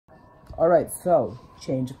Alright, so,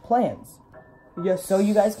 change of plans. Yes. So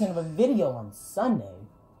you guys can have a video on Sunday.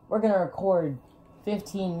 We're gonna record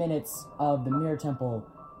 15 minutes of the Mirror Temple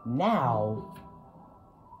now.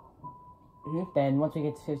 Then once we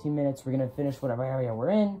get to 15 minutes, we're gonna finish whatever area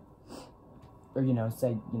we're in. Or,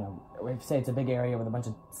 say it's a big area with a bunch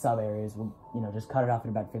of sub-areas. We'll, just cut it off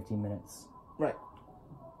in about 15 minutes. Right.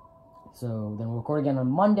 So, then we'll record again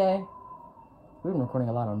on Monday. We've been recording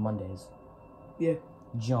a lot on Mondays. Yeah.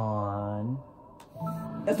 John.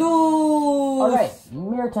 Let's do. Alright,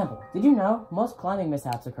 Mirror Temple. Did you know most climbing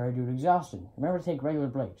mishaps occur due to exhaustion? Remember to take regular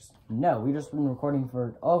breaks. No, we've just been recording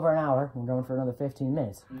for over an hour. We're going for another 15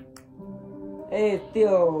 minutes. Hey,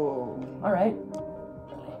 Theo. Alright.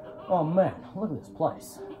 Oh man, look at this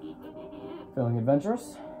place. Feeling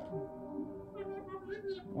adventurous?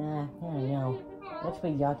 I don't know. Looks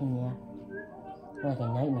pretty dark in there. Like a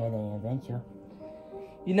nightmare than an adventure.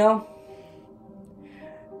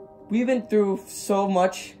 We've been through so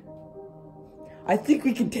much. I think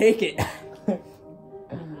we can take it. That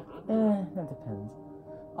depends.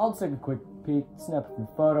 I'll take a quick peek, snap a few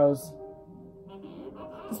photos.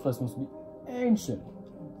 This place must be ancient.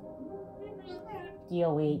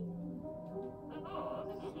 Deal, wait.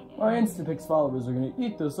 My Instapix followers are gonna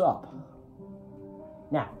eat this up.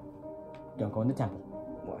 Now, don't go in the temple.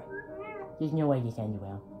 Why? There's no way this ends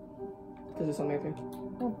well. Because there's something up here.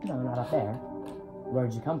 Well, no, not up there. Where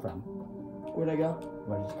did you come from? Where'd I go?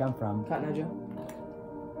 Where did you come from? Cotton Eye Joe.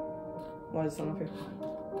 Why is something up here?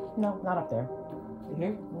 No, not up there. In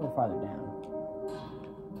here? A little farther down.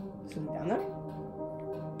 Something down there?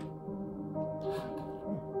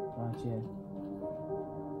 Why don't you?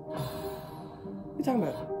 What are you talking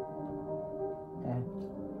about?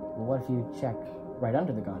 Well, what if you check right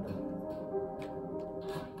under the gondola?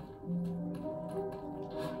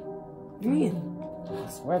 What do you mean? I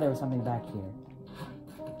swear there was something back here.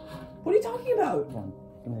 What are you talking about? Hold on,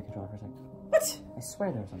 give me the controller for a second. What? I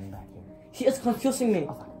swear there was something back here. He is confusing me.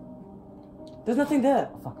 Oh, fuck. There's nothing there.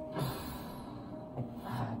 Oh, fuck.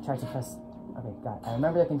 I tried to press... Okay, got it. I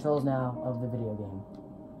remember the controls now of the video game.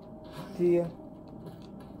 Do you?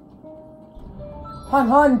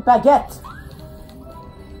 Hun, baguette!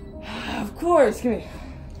 Of course, give me.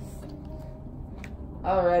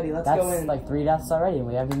 Alrighty, let's go in. That's like 3 deaths already, and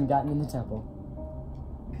we haven't even gotten in the temple.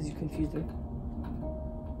 Because you confused me.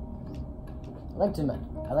 I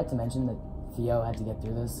like to mention that Theo had to get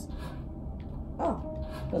through this. Oh,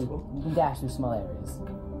 that's cool. You can dash through small areas.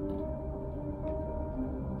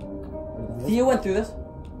 Theo went through this?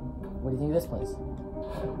 What do you think of this place?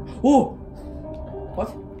 Whoa! What?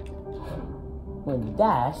 When you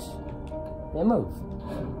dash, they move.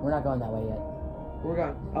 We're not going that way yet. We're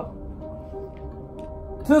going up.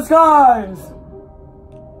 To the skies!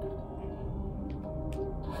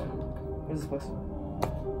 What is this place?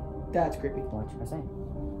 That's creepy. What you saying?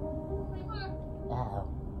 Uh-oh.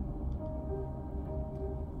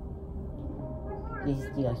 This is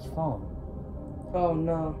Theo's phone. Oh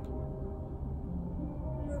no.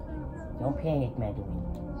 Don't panic, Madeline.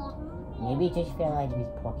 Maybe it just fell out of his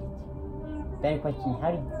pocket. Better question,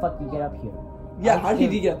 how the fuck did you get up here? Yeah, how did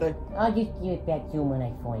he get there? I'll just give it back to him when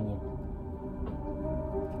I find him.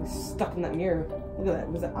 He's stuck in that mirror. Look at that.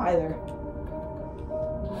 There's an eye there.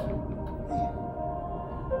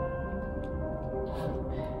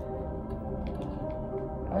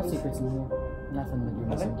 No secrets in here. Nothing that you're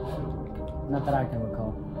missing. Not that I can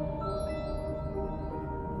recall.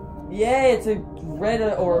 Yay, it's a red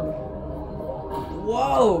orb.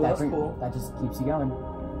 Whoa, that's cool. That just keeps you going.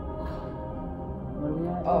 What are we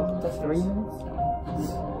at? Oh, that's 3 nice. minutes?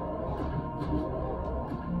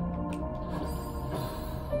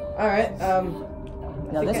 Alright,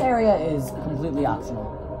 No, this area is completely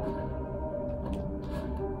optional.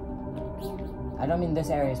 I don't mean this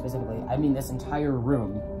area specifically. I mean this entire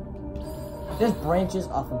room. There's branches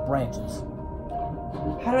off of branches.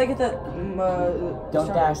 How do I get that? Don't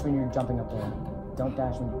dash when you're jumping up there. Don't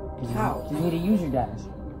dash when you... How? You need to use your dash.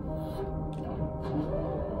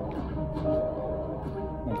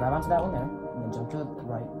 Now grab onto that one there, and then jump to the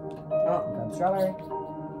right. Oh. Grab the strawberry.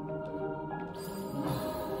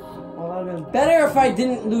 Well, that would have been better if I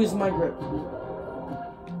didn't lose my grip.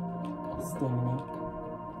 Stamina.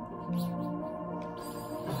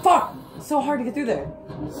 Fuck! It's so hard to get through there.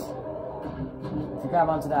 If you grab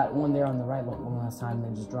onto that one there on the right one last time, and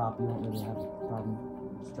then just drop, you won't really have a problem.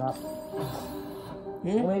 Just drop.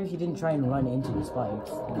 Well, maybe if you didn't try and run into the spikes.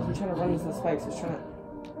 I'm trying to run into the spikes. I was trying to...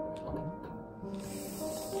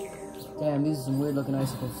 Damn, these are some weird looking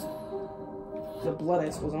icicles. The blood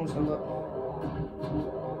icicles. I'm just gonna look.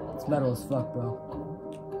 It's metal as fuck, bro.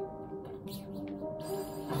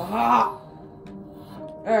 Ah!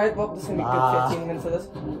 Alright, well, this is gonna be a good 15 minutes of this.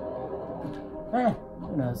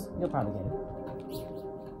 Who knows? You'll probably get it.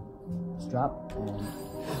 Just drop and...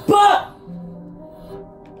 Bah!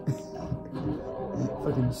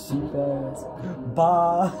 Fucking sheep ass.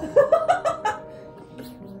 Bah!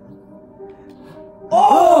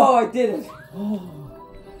 Oh, I did it!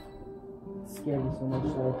 Scared me so much,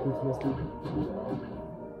 sorry, PTSD.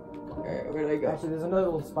 Alright, where did I go? Actually, there's another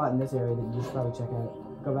little spot in this area that you should probably check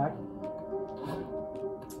out. Go back.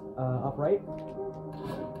 Upright.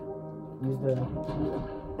 Use the...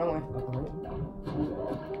 Wrong way.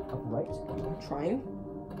 Upright. Trying.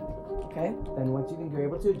 Okay. Then once you think you're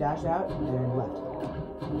able to, dash out and left.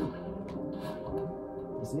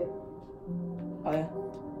 You see it? Oh, yeah.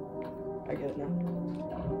 I get it now.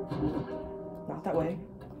 Not that way.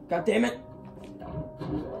 God damn it!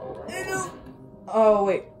 Oh,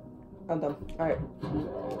 wait. I'm done. Alright.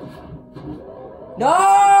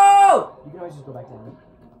 No! You can always just go back down.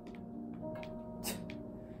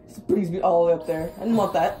 This brings me all the way up there. I didn't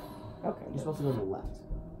want that. Okay. You're supposed to go to the left.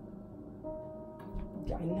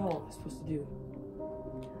 Yeah, I know what I'm supposed to do.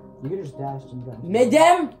 You can just dash and go.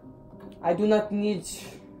 Madam! I do not need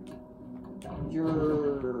your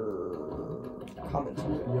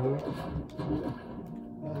commentary.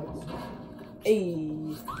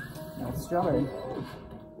 Hey. That's strawberry.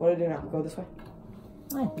 What do I do now? Go this way?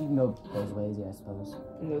 You can go those ways, yeah, I suppose.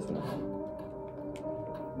 And this way.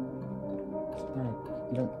 Just kinda,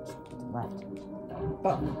 you don't, just left.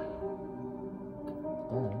 But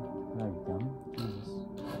Duh. Are you dumb? Jesus.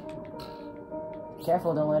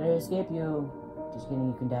 Careful, don't let it escape you. Just kidding,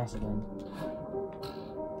 you can dash again.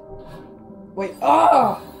 wait.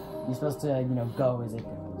 Ah! You're supposed to, you know, go as it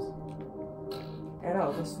goes. I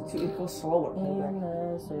know. This it goes slower. In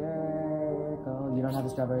the circle. You don't have the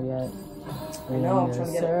strawberry yet. I know. I'm trying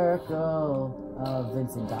to get it. Circle of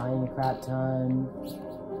Vincent dying a crap ton.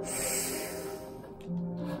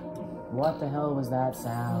 What the hell was that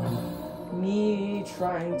sound? Me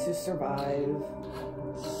trying to survive.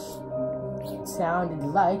 It sounded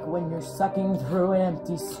like when you're sucking through an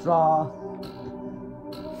empty straw.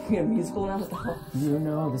 We have musical now. What the hell? You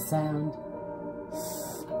know the sound.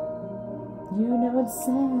 You know the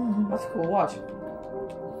sound. That's cool. Watch.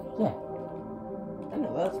 Yeah. I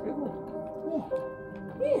know that's pretty cool. Yeah.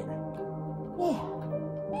 Yeah. Yeah.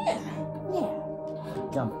 Yeah. Yeah.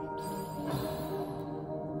 Jump.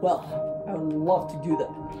 Well, I would love to do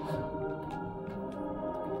that,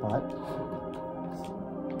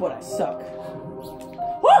 but I suck.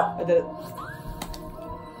 Woo! I did it.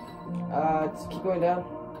 Just keep going down.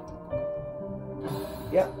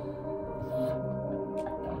 Yep.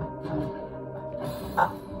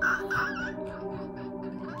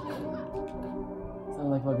 Sound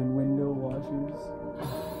like fucking window washers.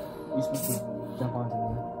 You're supposed to jump onto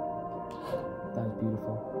them. That was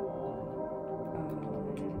beautiful.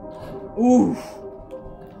 Oof.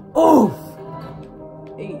 Oof!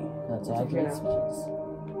 Hey. That's What's up here accurate now? speeches.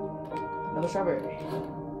 Another strawberry.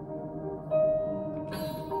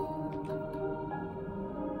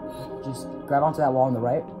 Just grab onto that wall on the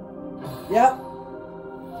right. Yep.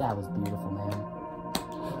 That was beautiful, man.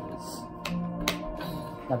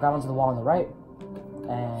 Now grab onto the wall on the right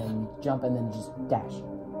and jump and then just dash.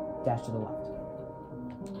 Dash to the left.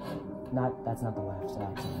 That's not the left,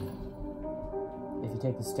 actually. If you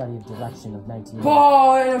take the study of direction of 19...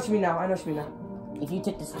 Oh, I know what you mean now. I know what you mean now. If you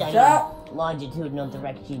took the study Shut of longitudinal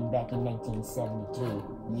direction back in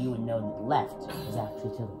 1972, you would know that left is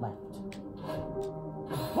actually to the left.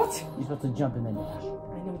 What? You're supposed to jump and then dash.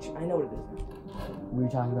 I know what it is. We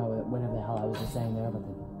were talking about whatever the hell I was just saying there about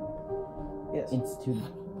the Yes.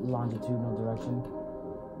 longitudinal direction.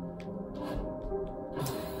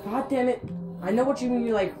 God damn it. I know what you mean.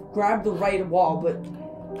 You like grab the right wall, but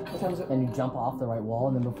what time is it? Then you jump off the right wall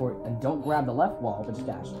and then don't grab the left wall, but just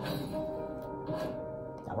dash.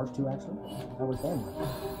 That works too, actually. That works damn well.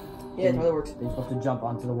 Yeah, it totally works. You're supposed to jump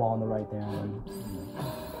onto the wall on the right there and then...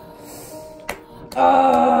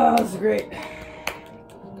 Ah, this is great.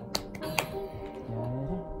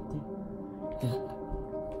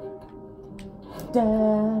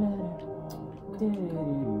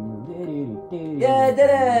 Yeah, I did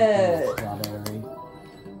it! Strawberry.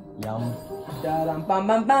 Yum. Da-dum, bam,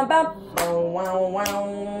 bam, bam, bam. Wow, wow,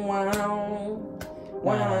 wow,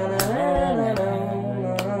 wow.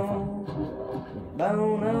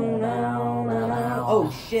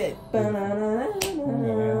 Oh shit.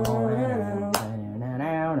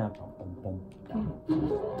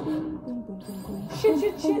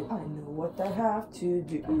 Shit. I know what I have to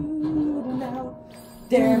do now.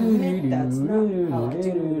 Damn it, that's not how I do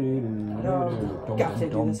it. No, gotta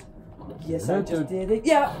do this. Yes, I just did it.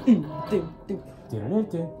 Yeah.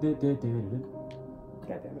 God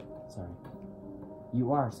damn it. Sorry.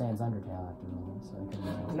 You are Sans Undertale after all, so I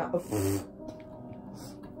couldn't. No.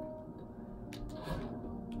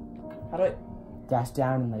 How do I? Dash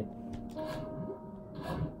down and like.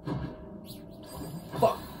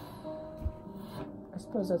 Fuck. I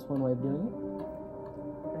suppose that's one way of doing it.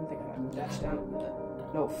 I didn't think I had to dash down.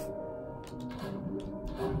 No.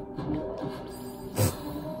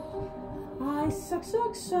 I suck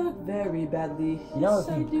very badly. You know, Yes,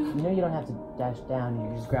 I do. you know you don't have to dash down.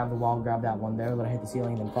 You just grab the wall, grab that one there, let it hit the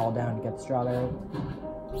ceiling, then fall down to get the strawberry.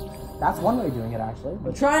 That's one way of doing it, actually.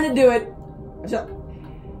 I'm trying to do it. Shut. Can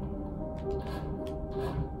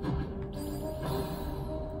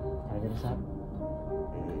I get a shot?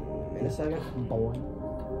 In a second. Boy.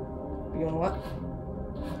 You know what?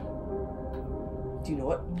 Do you know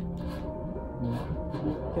what?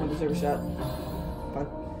 Can I deserve a shot? Fine.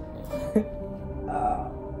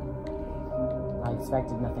 I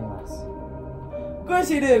expected nothing less. Of course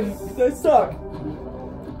you didn't. I suck.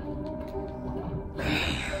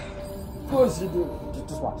 Of course you do.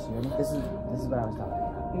 Just watch. You ready? This is what I was talking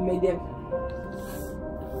about. Mayday.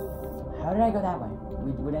 How did I go that way?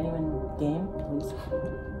 Would anyone game, please?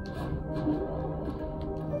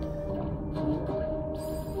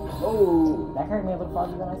 Oh. That hurt me a little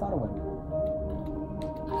farther than I thought it would.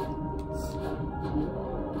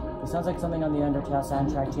 It sounds like something on the Undertale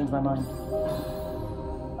soundtrack changed my mind.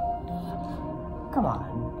 Come on.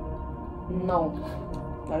 No.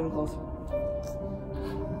 Not even close.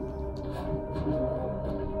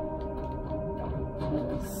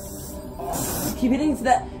 Keep hitting to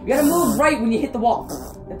that. You gotta move right when you hit the wall.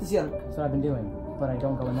 Hit the ceiling. That's what I've been doing, but I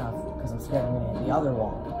don't go enough because I'm scared I'm gonna hit the other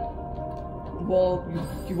wall. Well,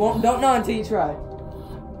 you don't know until you try.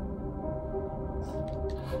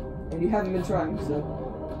 And you haven't been trying, so.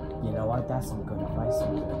 You know what? That's some good advice.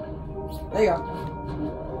 There you go.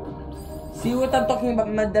 See what I'm talking about,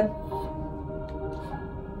 madam?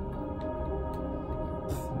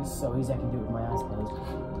 This is so easy, I can do it with my eyes closed.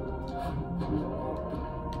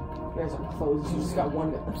 Your eyes are closed. You just got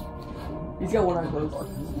one. He's got one eye closed.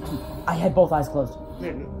 I had both eyes closed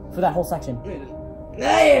for that whole section.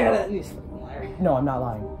 No, I'm not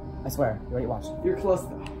lying. I swear. You ready? Watch. You're close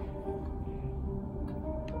though.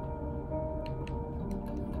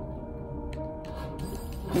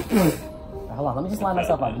 Hold on, let me just line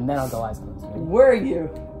myself up and then I'll go eyes closed. Ready? Where are you?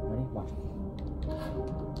 Ready? Watch.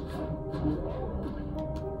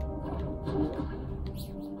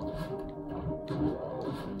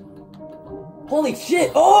 Holy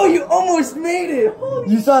shit! Oh, you almost made it! Holy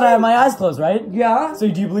You thought I had my eyes closed, right? Yeah? So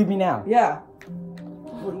do you believe me now? Yeah.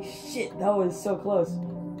 Holy shit, that was so close.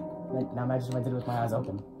 Now imagine if I did it with my eyes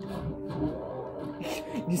open.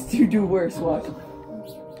 You do worse, watch.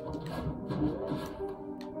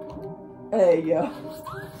 There you go.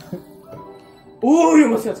 Ooh, you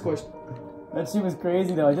almost got squished. That shit was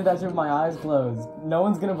crazy though. I did that shit with my eyes closed. No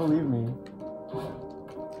one's gonna believe me.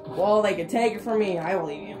 Well, they can take it from me. I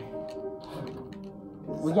believe you.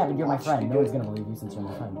 Well, yeah, but you're my friend. No one's gonna believe you since you're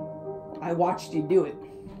my friend. I watched you do it.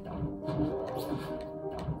 So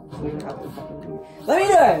you're gonna have to fucking do it. Let me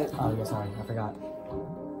do it! Oh, yeah, sorry. I forgot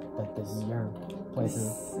that this is your This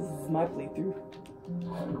playthrough. is my playthrough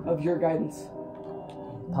of your guidance.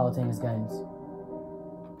 Palutena's guidance.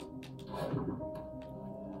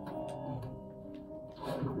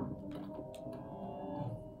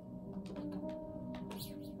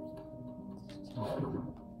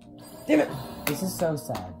 Damn it! This is so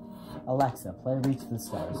sad. Alexa, play Reach the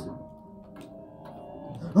Stars.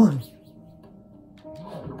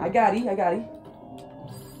 I got it.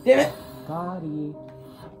 Damn it! Body.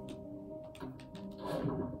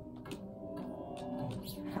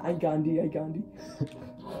 I Gandhi.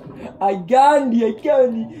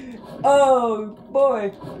 Oh,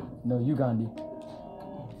 boy. No, you Gandhi.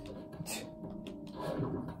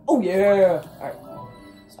 Oh, yeah. Alright.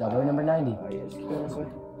 Strawberry number 90. Oh, yeah, just keep going this way.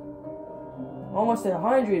 Almost at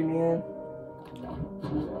 100, man.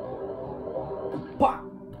 Pop!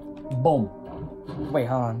 Boom. Wait,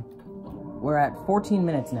 hold on. We're at 14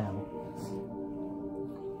 minutes now.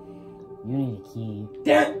 You need a key.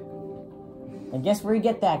 Damn it! And guess where you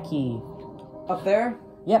get that key? Up there?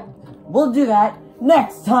 Yep. We'll do that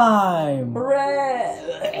next time!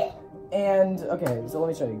 Hooray! And, okay, so let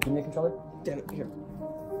me show you. Give me the controller. Damn it, here.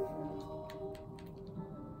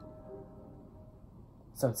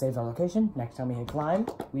 So it saves our location. Next time we hit climb,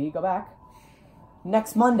 we go back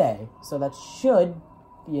next Monday. So that should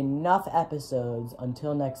be enough episodes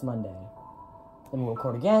until next Monday. Then we'll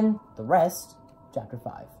record again, the rest, chapter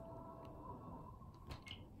 5.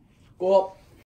 Cool.